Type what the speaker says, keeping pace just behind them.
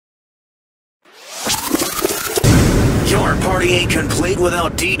party ain't complete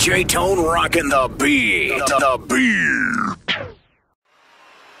without DJ Tone rocking the beat. The beat.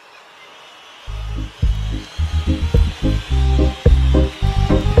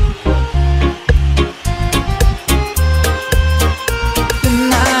 The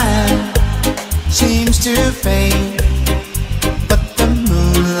night seems to fade, but the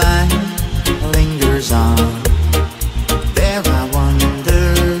moonlight lingers on. There I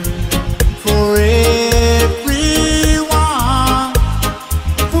wander for everyone.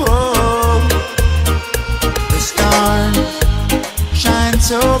 Whoa. The stars shine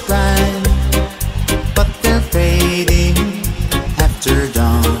so bright, but they're fading after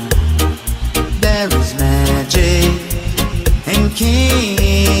dawn. There is magic in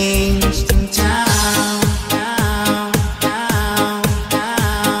Kingston Town.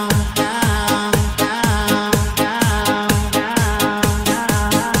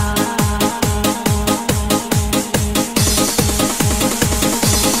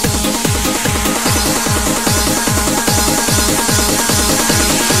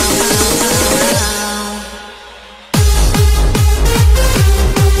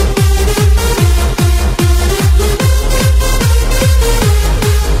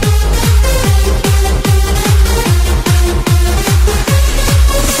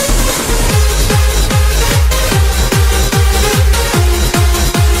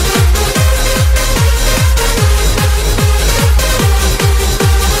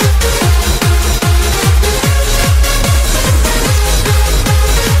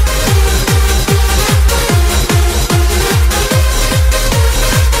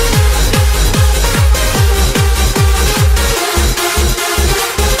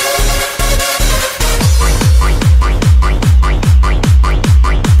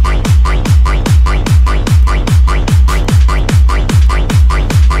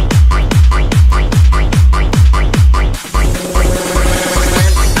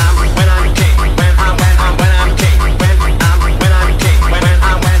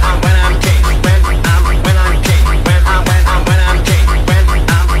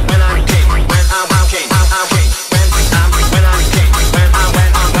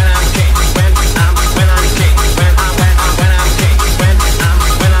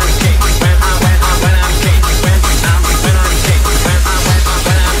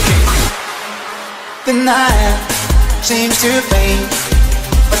 The night seems to fade,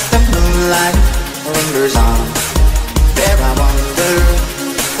 but the moonlight lingers on. There I wander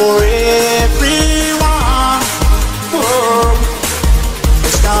for everyone. Whoa. The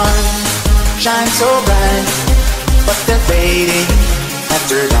stars shine so bright, but they're fading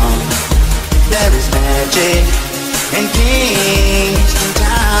after dawn. There is magic in Kingston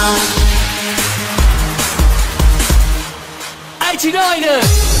Town.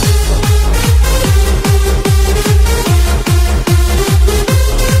 89ers!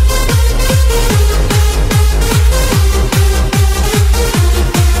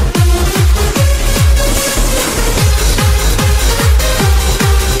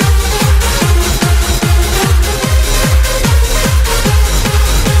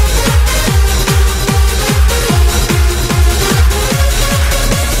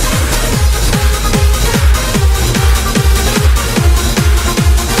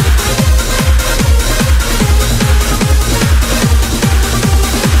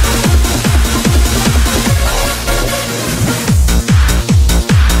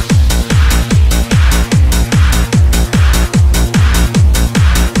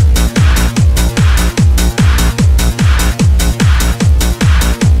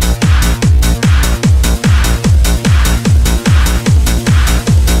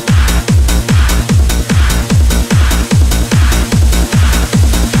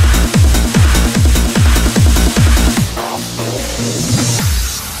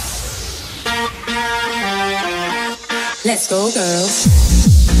 Let's go, girls.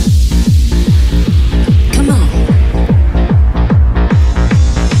 Come on.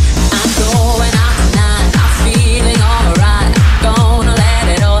 I'm going out tonight. I'm feeling alright. Gonna let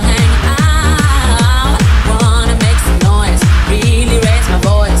it all hang out. Wanna make some noise. Really raise my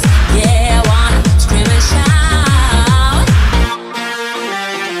voice. Yeah, I wanna scream and shout.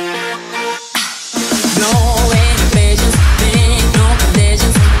 No inhibitions, think no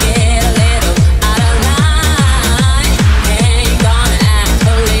conditions. Get a little out of line. Ain't gonna act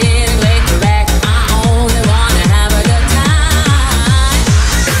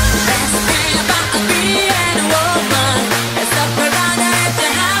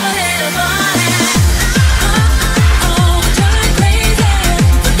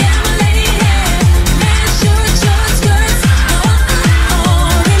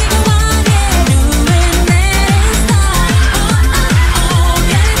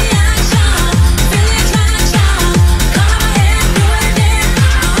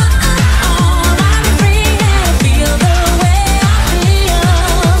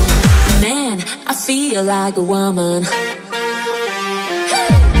I feel like a woman. The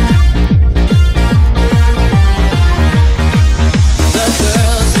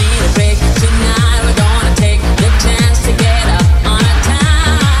girls need a break tonight. We're gonna take the chance to get up on a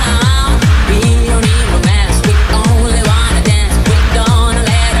town. We don't need romance, we only wanna dance. We're gonna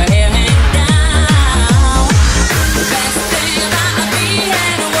let our hair hang down. The best thing about being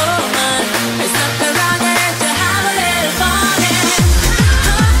a woman is the prerogative to have a little fun.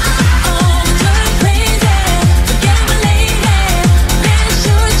 Turn crazy, forget my lady. Men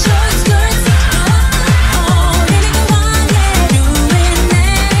short skirts. Really go on, yeah, doing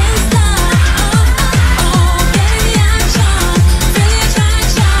that stuff. Get in the action, feel the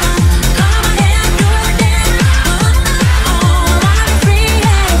attraction. Come on and do it again. Wanna be free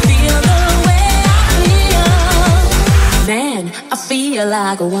and feel the way I feel. Man, I feel like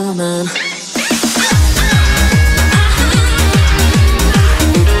a woman.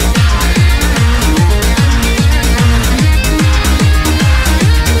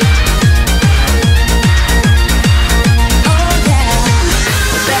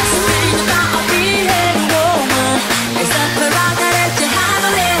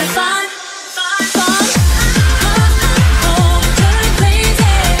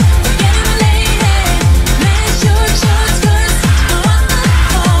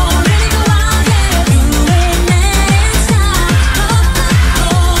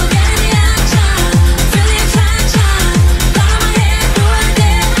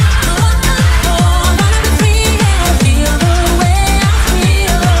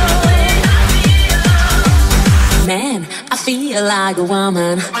 Man, I feel like a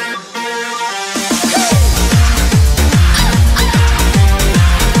woman.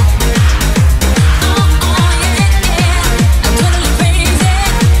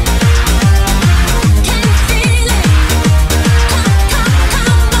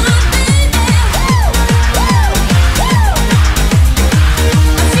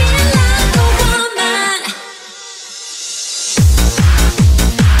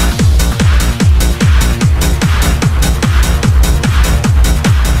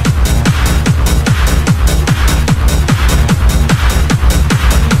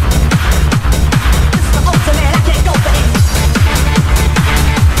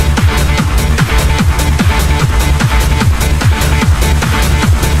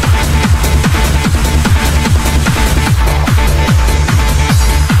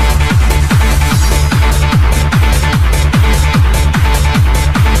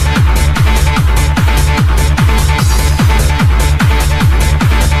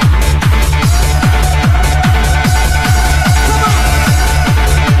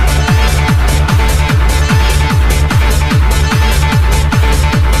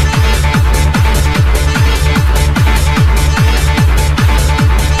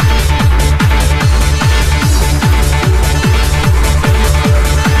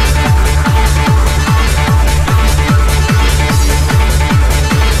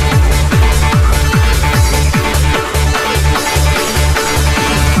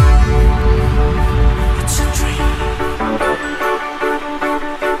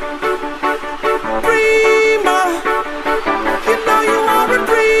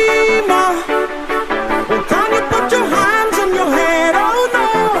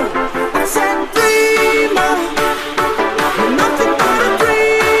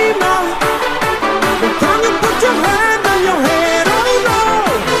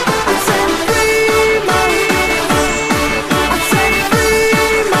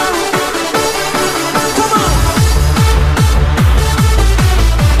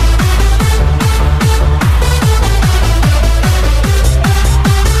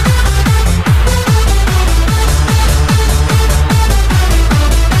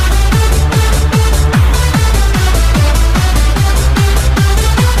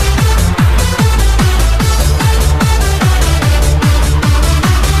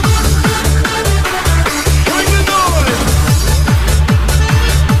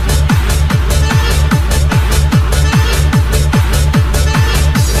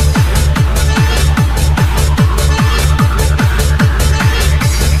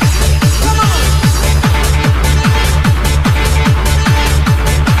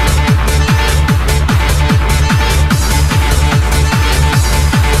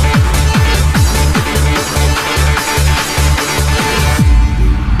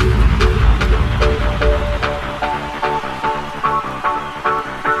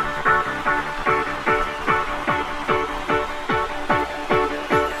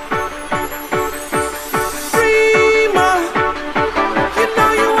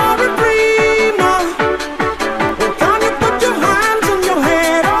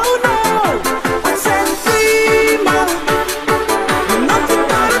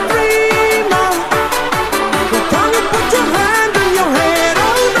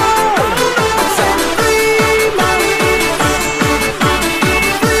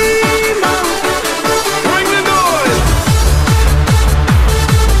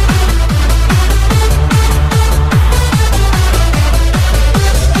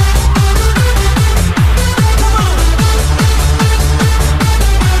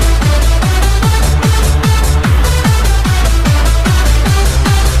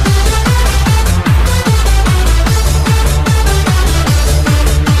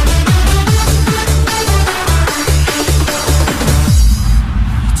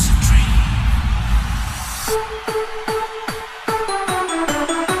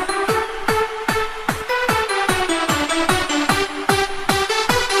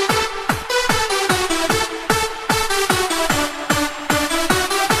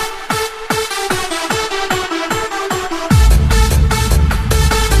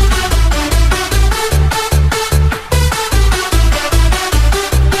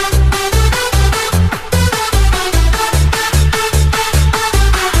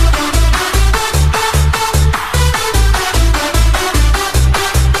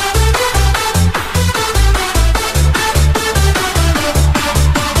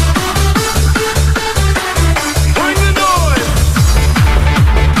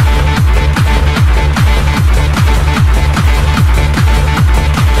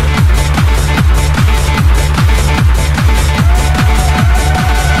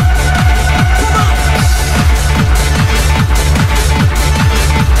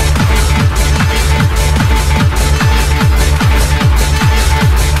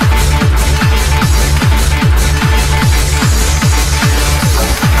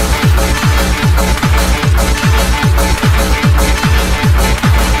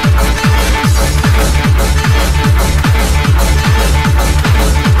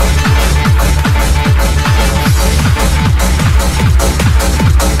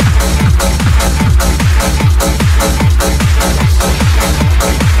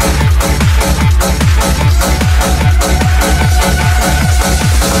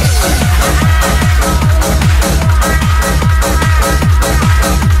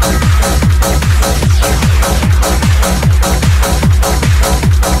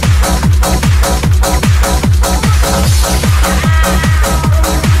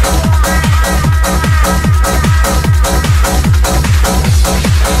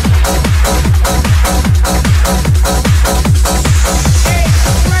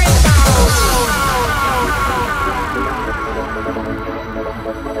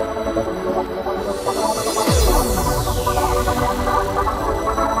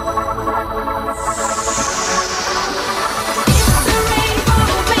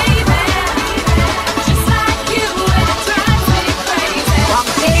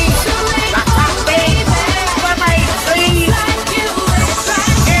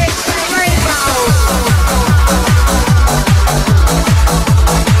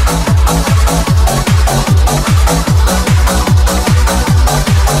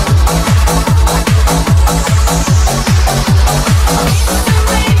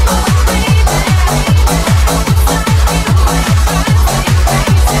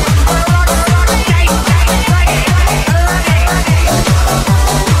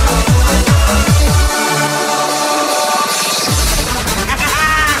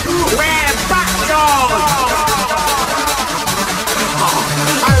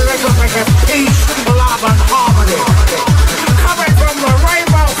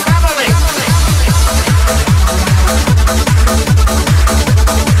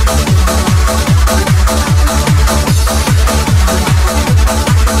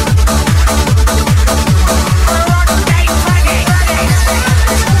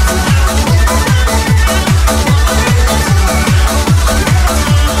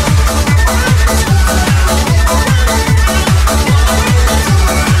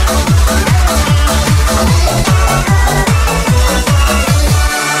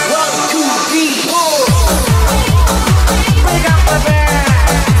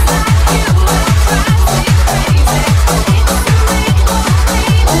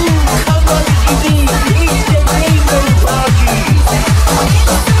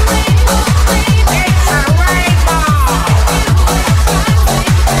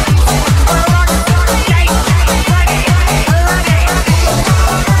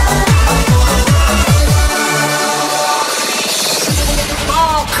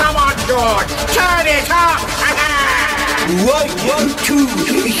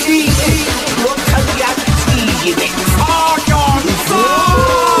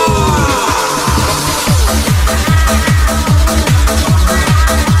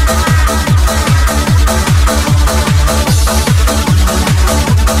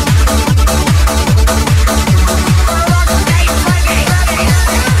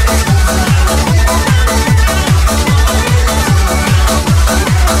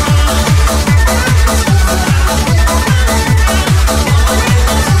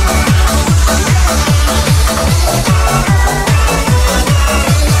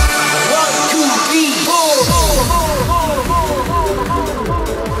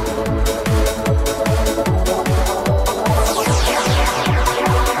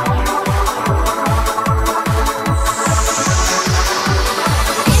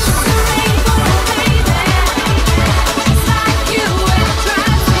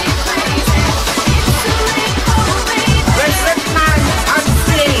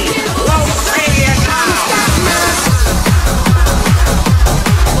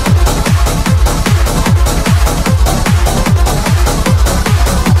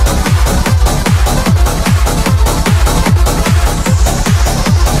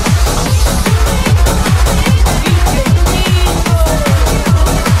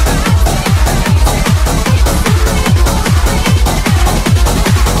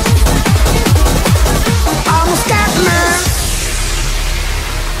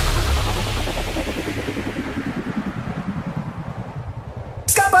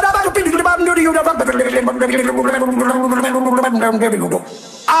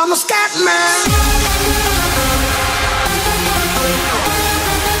 I'm a scat man.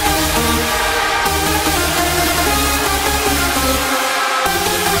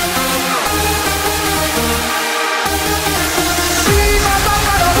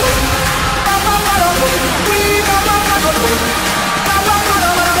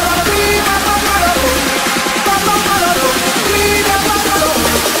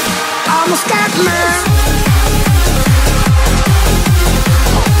 I'm a scat man.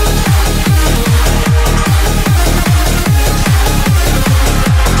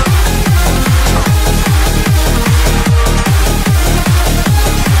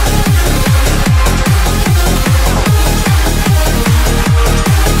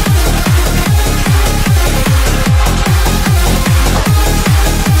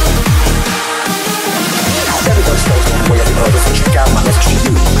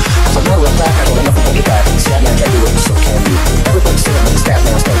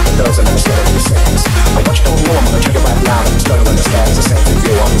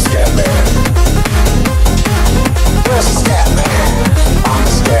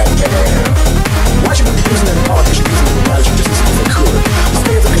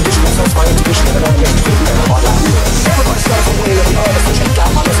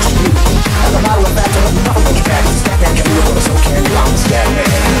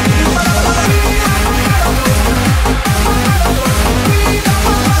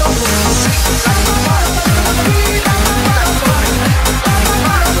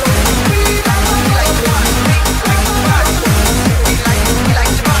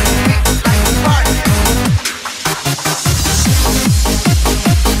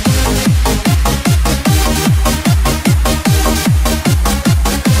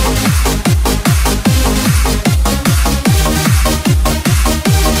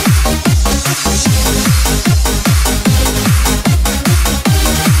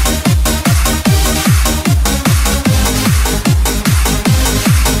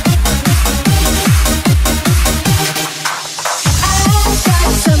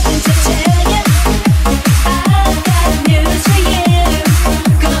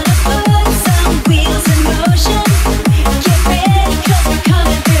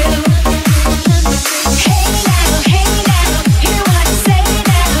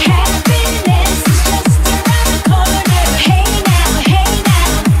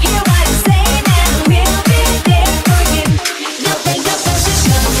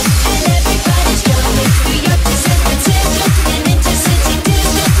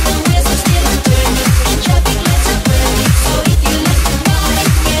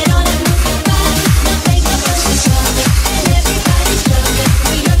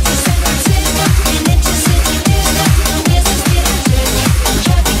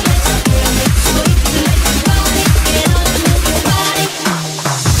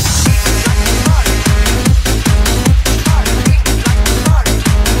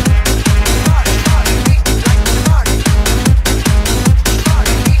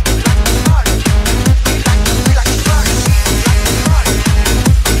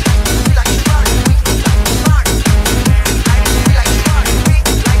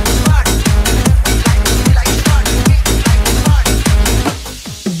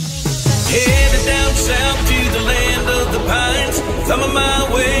 lights. Thumbing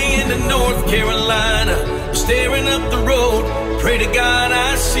my way into North Carolina, staring up the road, pray to God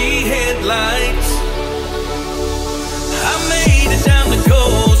I see headlights. I made it down the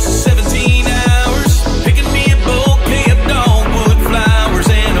coast in 17 hours, picking me a bouquet of dogwood flowers,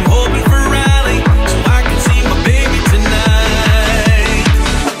 and I'm hoping for Raleigh so I can see my baby tonight.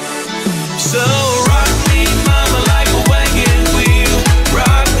 So rock me, mama, like a wagon wheel.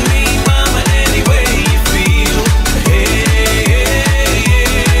 Rock me, mama, any way you feel. Hey, hey,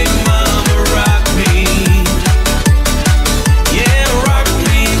 hey, mama, rock me. Yeah, rock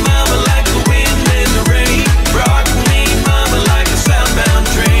me, mama, like the wind and the rain. Rock me, mama, like a southbound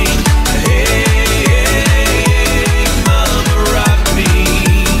train. Hey, hey, hey, mama, rock me.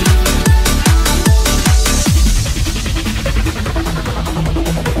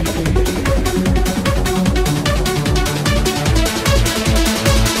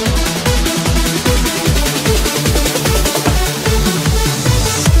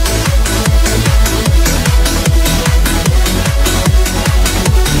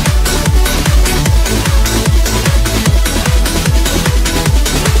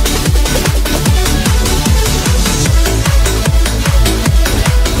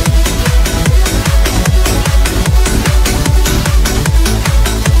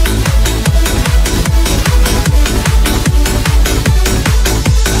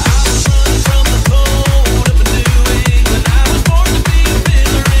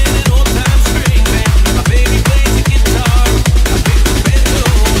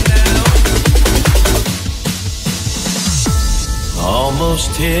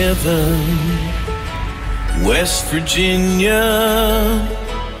 Almost heaven, West Virginia,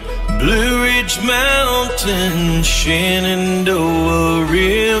 Blue Ridge Mountain, Shenandoah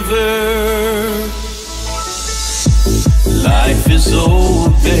River. Life is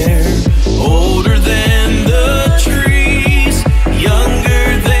old there, older than the trees,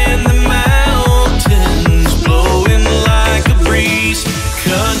 younger than the mountains, blowing like a breeze.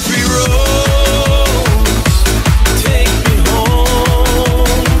 Country roads, take me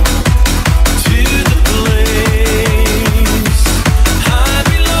home to the place I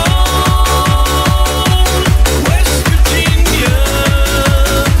belong. West Virginia,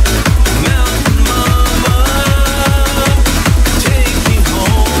 mountain mama, take me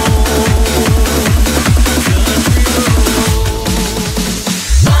home. Country roads.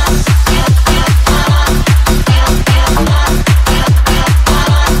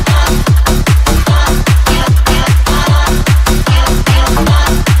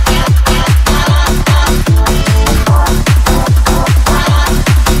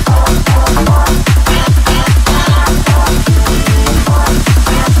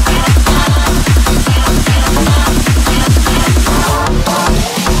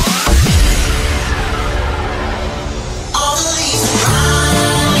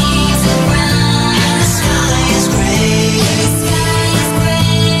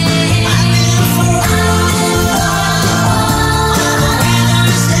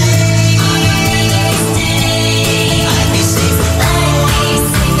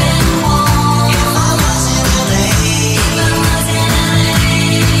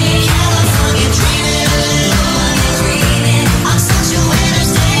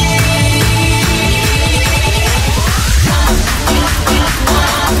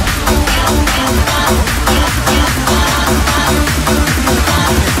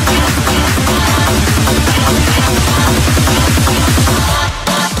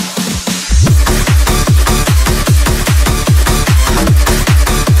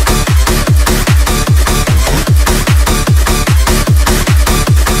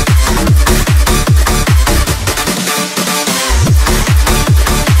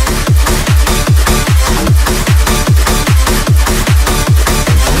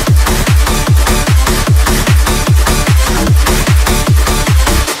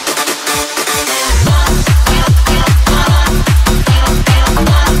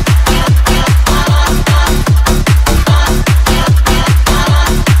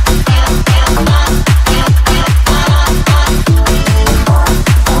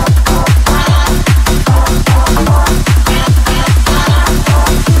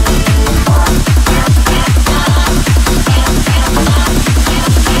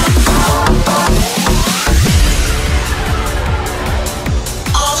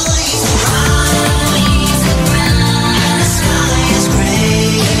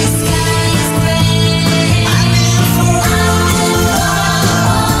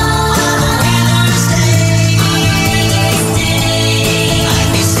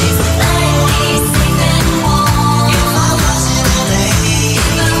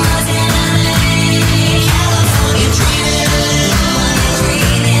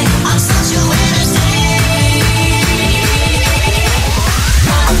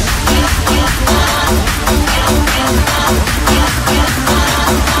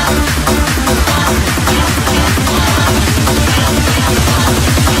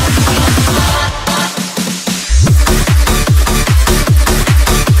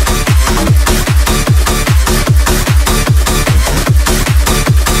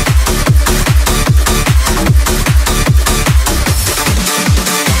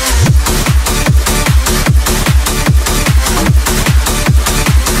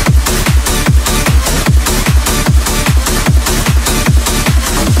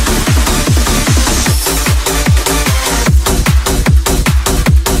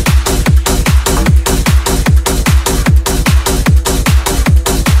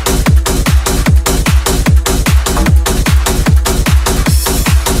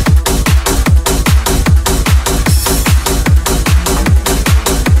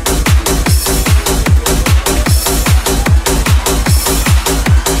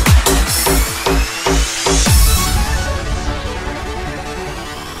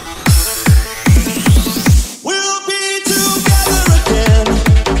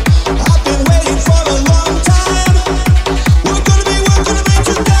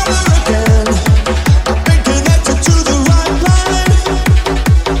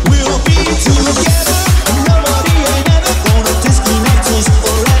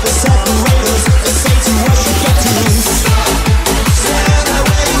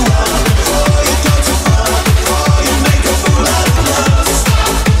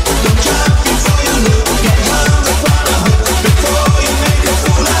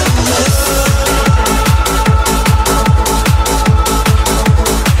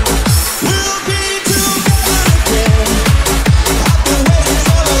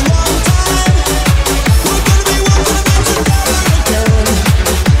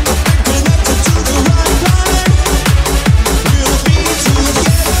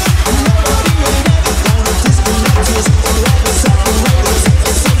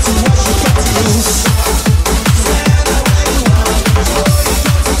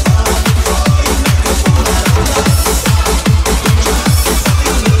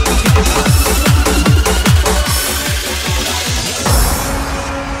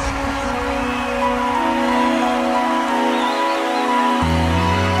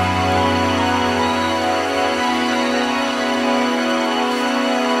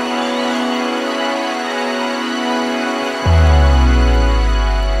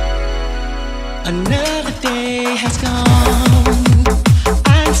 Another day has gone.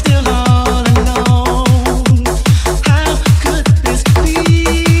 I'm still all alone. How could this be?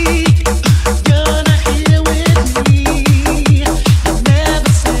 You're not here with me. You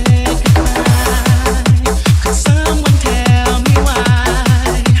never said goodbye. Could someone tell me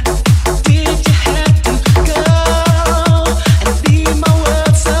why? Did you have to go and leave my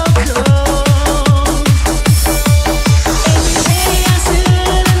world so cold? Every day I sit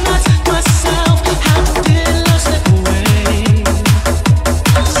and ask myself, how did love slip away?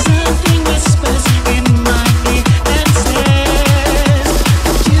 Something whispers in my ear and says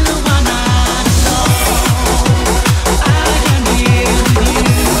that you are not alone. I can be with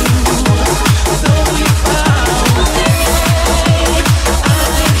you, though you're far away.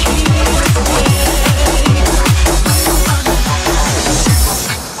 I'm here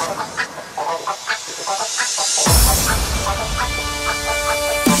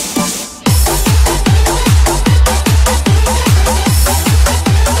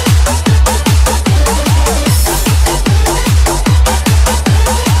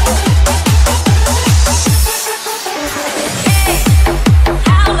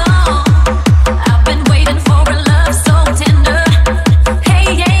How long I've been waiting for a love so tender.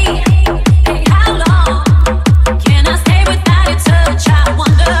 Hey, hey, hey, how long can I stay without your touch? I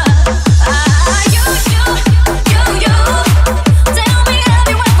wonder. Tell me, have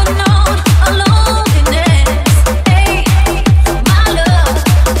you ever known a loneliness? Hey, my love,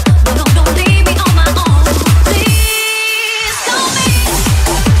 no, don't leave me on my own. Please call me,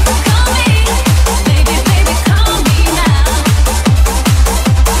 baby, baby, call me now.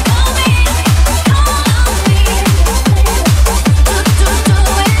 Call me, do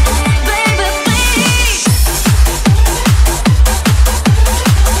it, baby, please.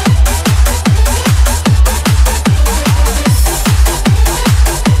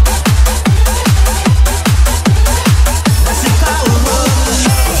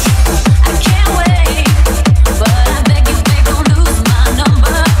 I can't wait, but I beg you, babe, don't lose my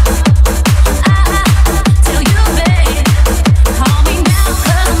number. I tell you, babe, call me now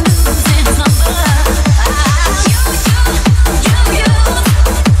 'cause I'm losing number. You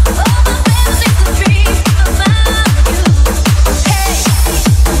all my fantasies to dream about you. Hey,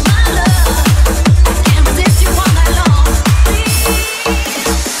 my love, I can't resist you all night long.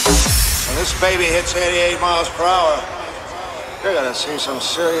 When this baby hits 88 miles per hour, you're gonna see some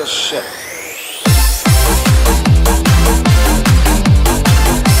serious shit.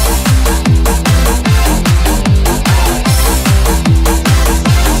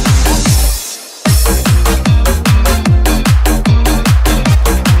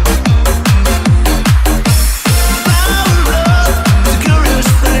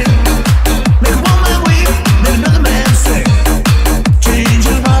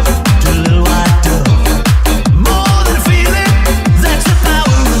 More than a feeling, that's the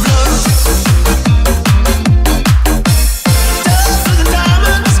power of love.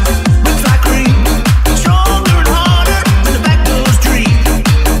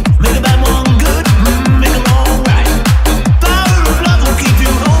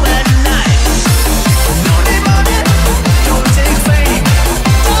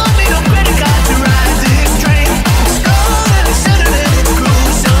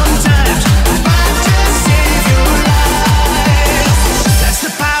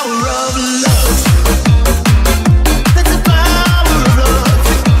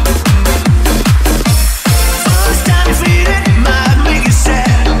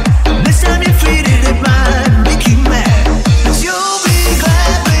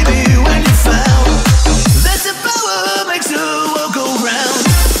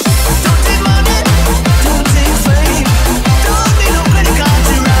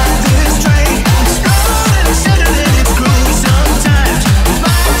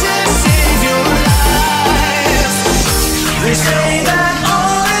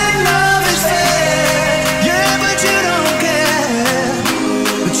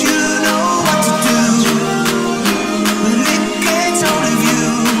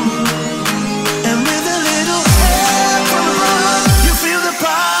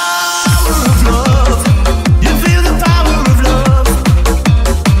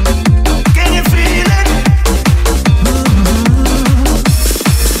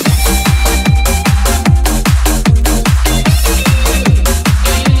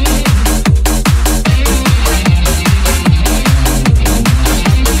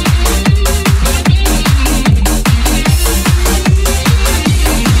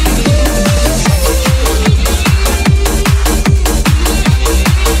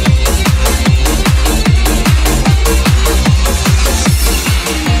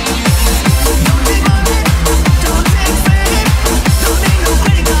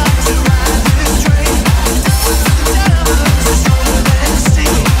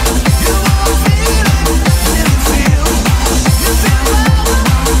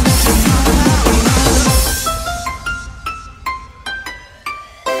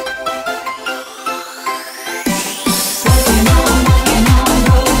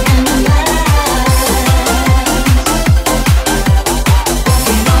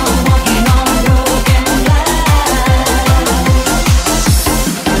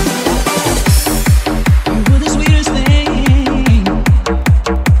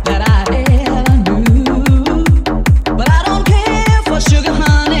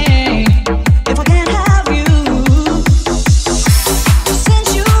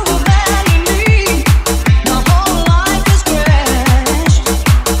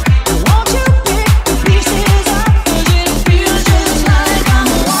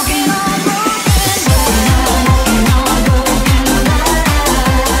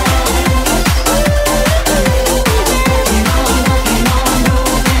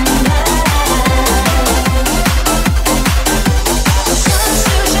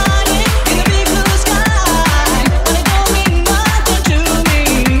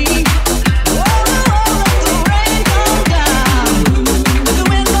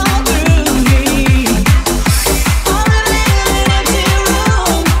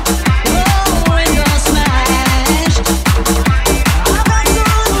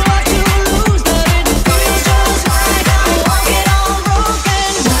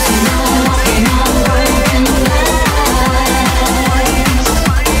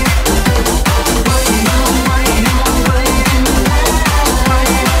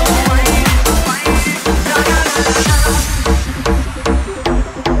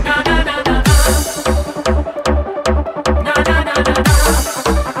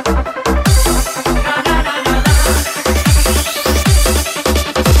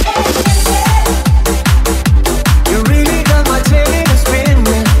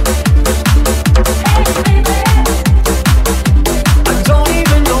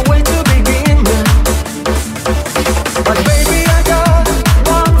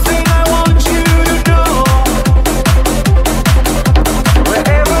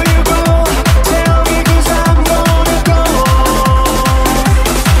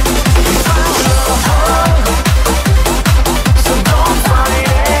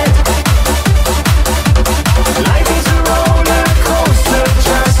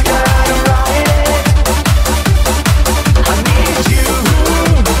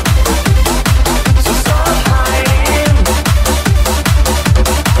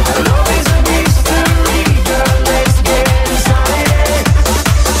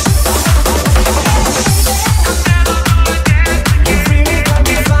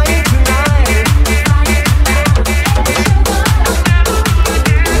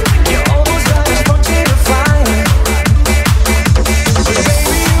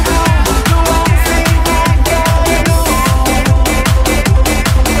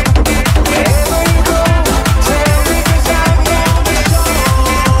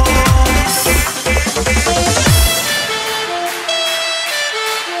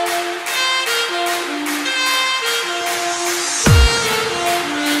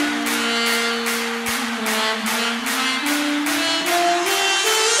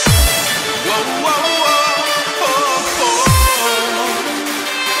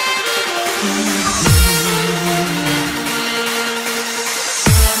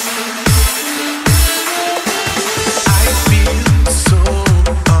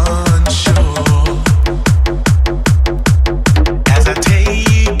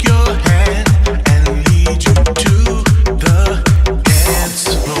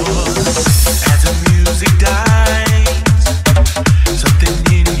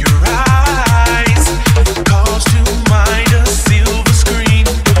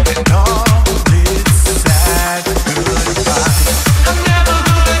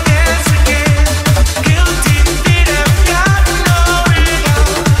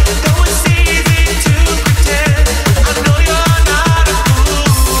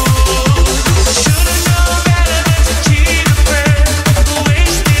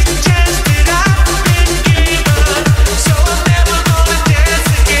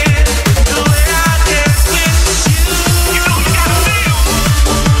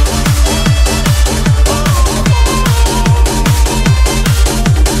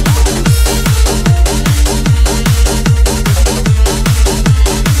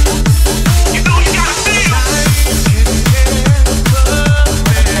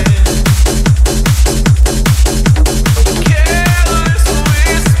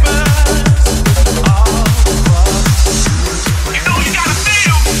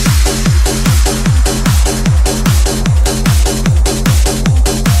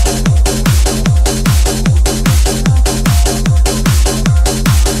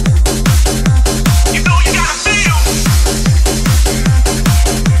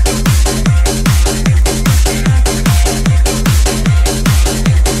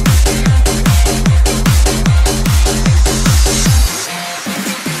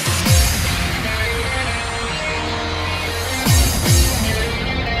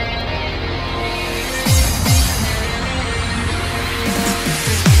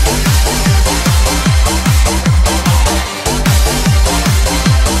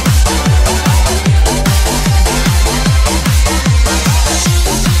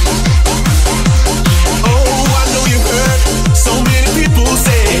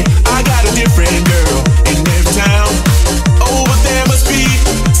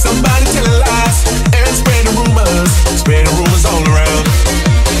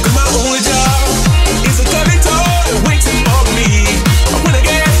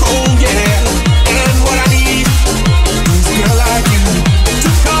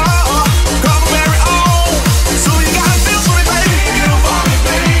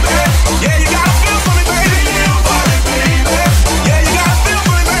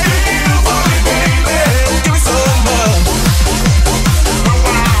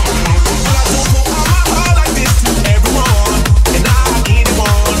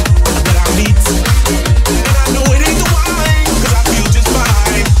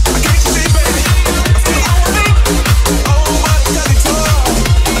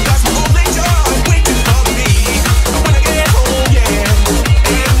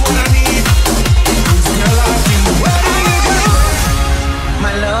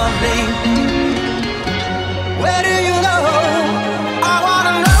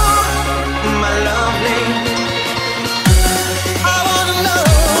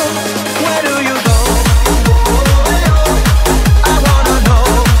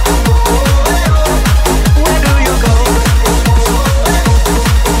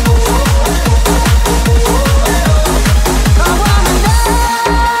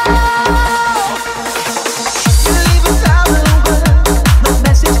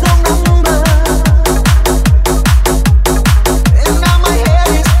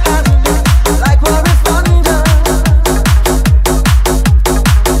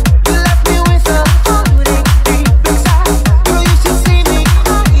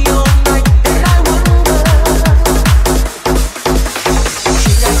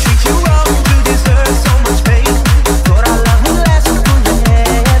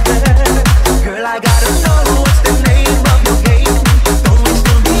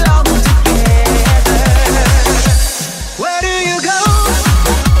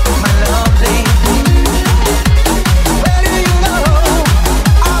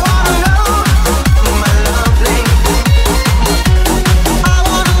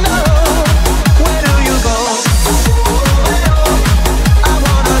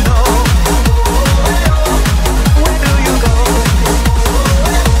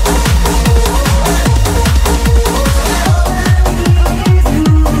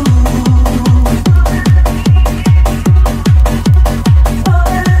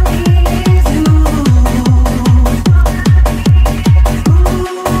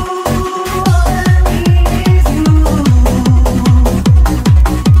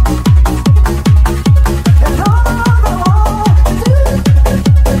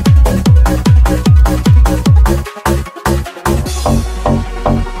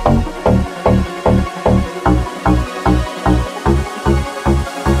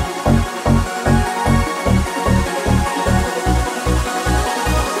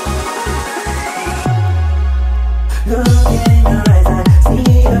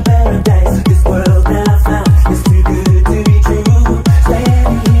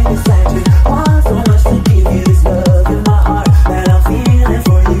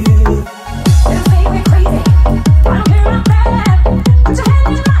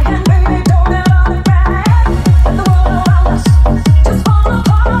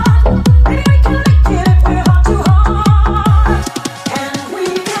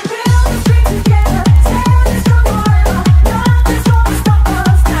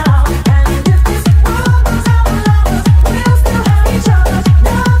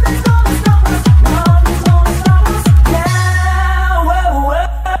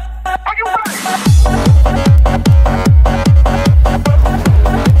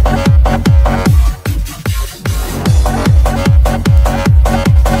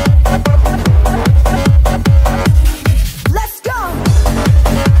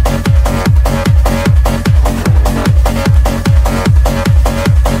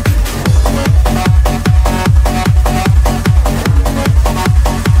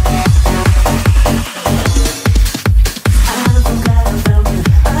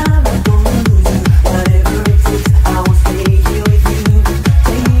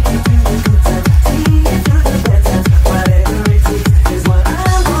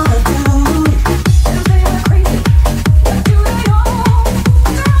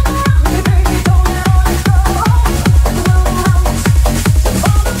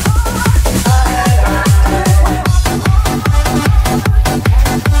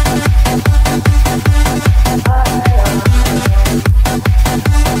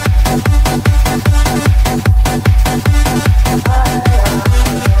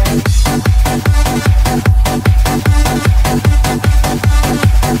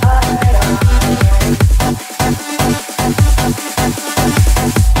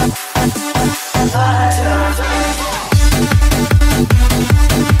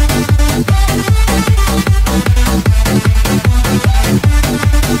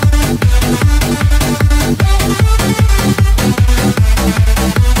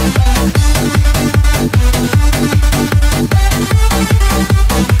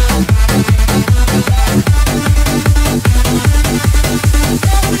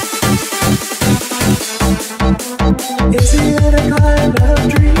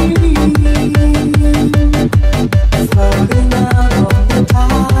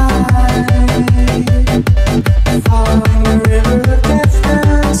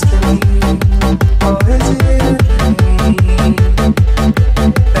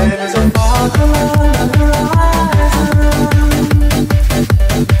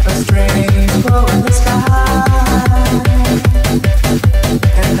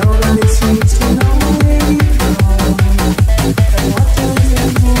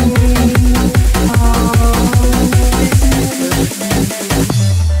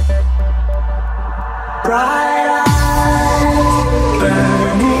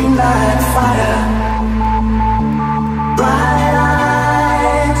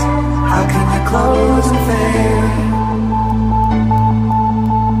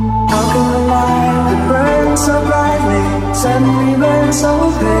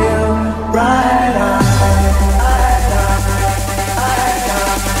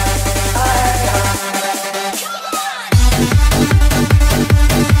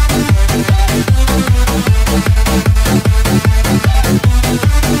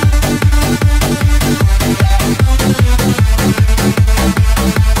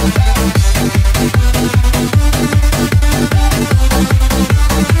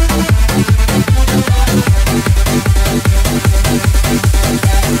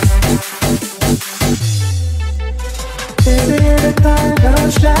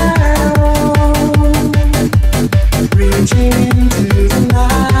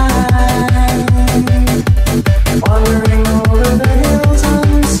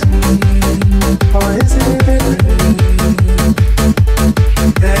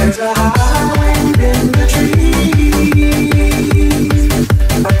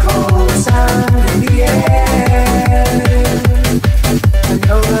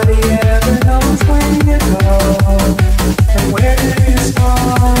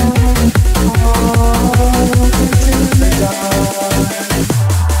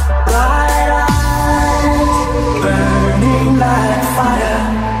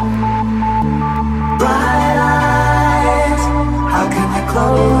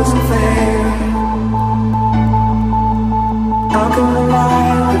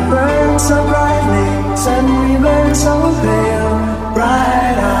 burn so brightly, suddenly burn so pale,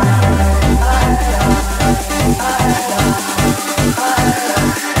 bright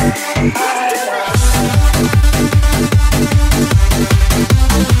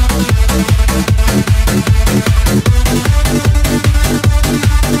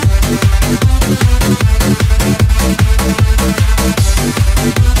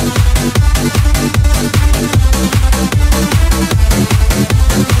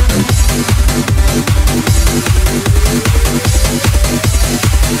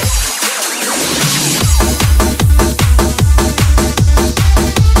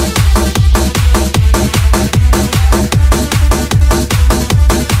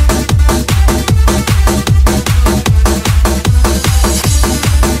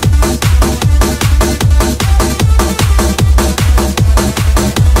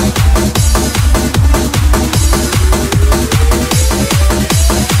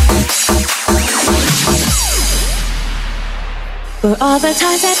For all the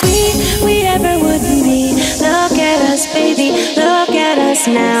times that we ever wouldn't be. Look at us, baby, look at us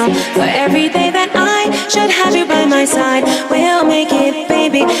now. For every day that I should have you by my side, we'll make it,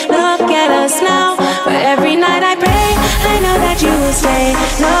 baby, look at us now. For every night I pray, I know that you will stay.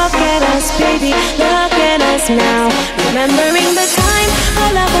 Look at us, baby, look at us now. Remembering the time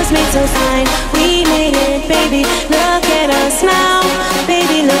our love was made so fine, we made it, baby, look at us now.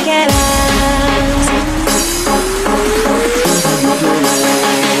 Baby, look at us.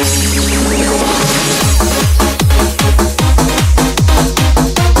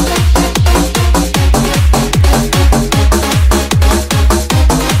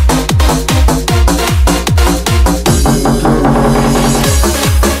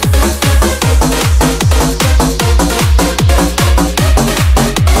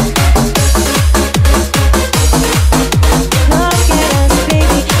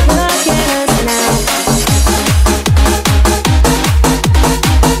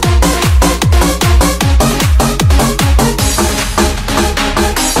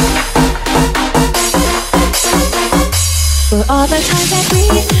 For all the times that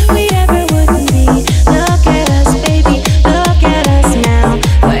we ever wouldn't be. Look at us, baby, look at us now.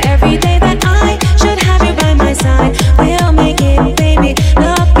 For every day that I should have you by my side, we'll make it, baby,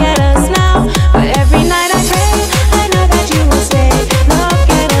 look at us now. For every night I pray, I know that you will stay. Look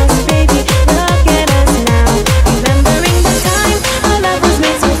at us, baby, look at us now. Remembering the time our love was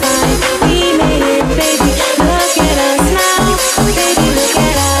made so fine, we made it, baby, look at us now. Baby, look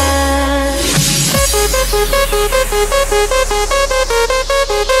at us.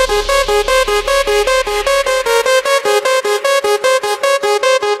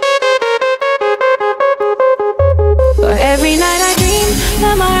 For every night I dream,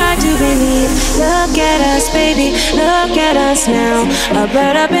 the more I do believe. Look at us, baby, look at us now. A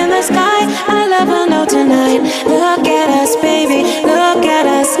bird up in the sky, our love will know tonight. Look at us, baby, look at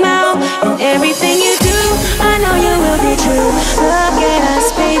us now. And everything you do, I know you will be true. Look at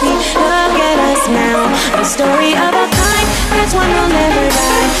us, baby, look at us now. A story of a kind, that's one will never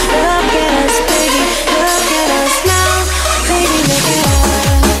die. Look at us, baby, look at us now. Baby, look at us.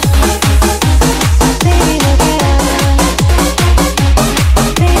 Baby, look at us.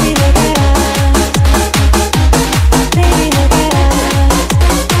 Baby, look at us. Baby, look at us.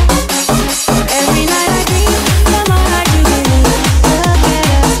 Every night I dream, the more I do believe. Look at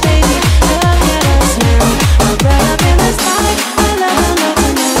us, baby, look at us now. A bird up in the sky, I love will know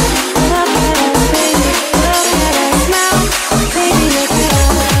tonight.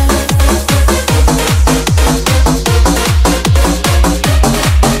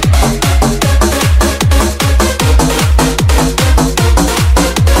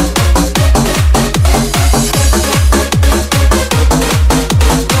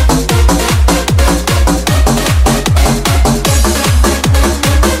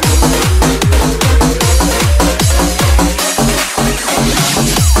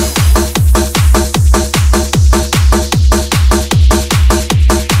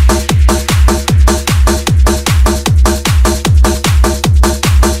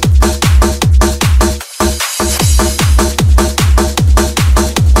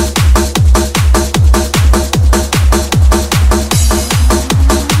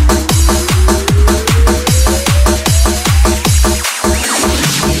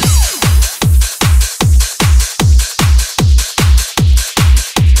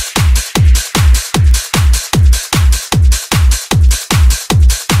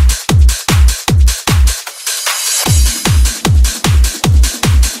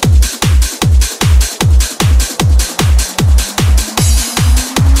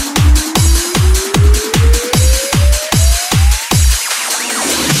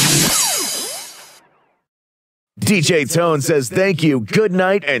 DJ Tone says thank you, good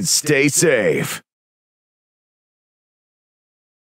night, and stay safe.